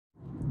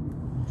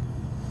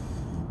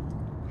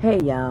Hey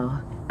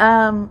y'all.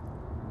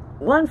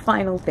 One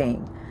final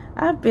thing.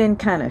 I've been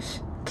kind of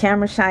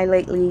camera shy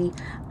lately.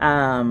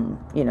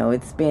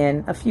 It's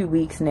been a few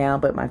weeks now,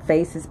 but my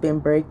face has been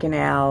breaking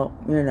out.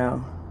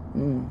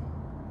 And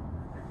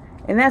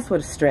that's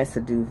what stress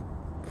will do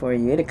for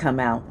you. It'll come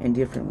out in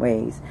different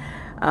ways.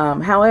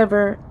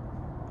 However,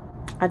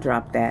 I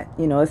dropped that.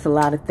 It's a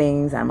lot of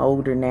things. I'm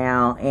older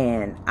now,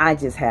 and I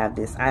just have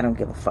this I don't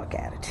give a fuck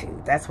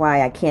attitude. That's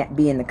why I can't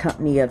be in the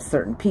company of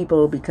certain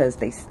people, because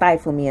they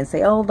stifle me and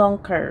say, oh,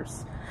 don't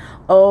curse.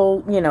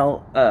 Oh,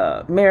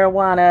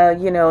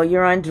 marijuana,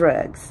 you're on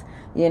drugs.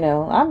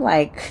 I'm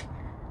like,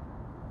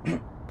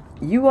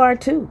 you are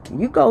too.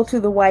 You go to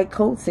the white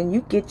coats and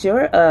you get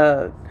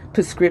your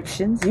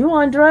prescriptions. You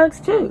on drugs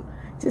too.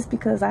 Just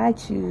because I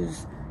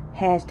choose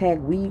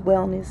hashtag weed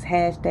wellness,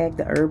 hashtag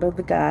the herb of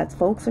the gods,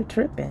 folks are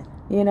tripping.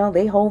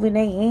 They holding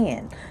their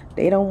hand.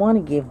 They don't want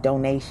to give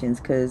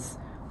donations because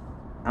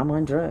I'm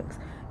on drugs.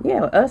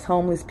 Yeah, us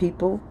homeless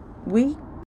people, we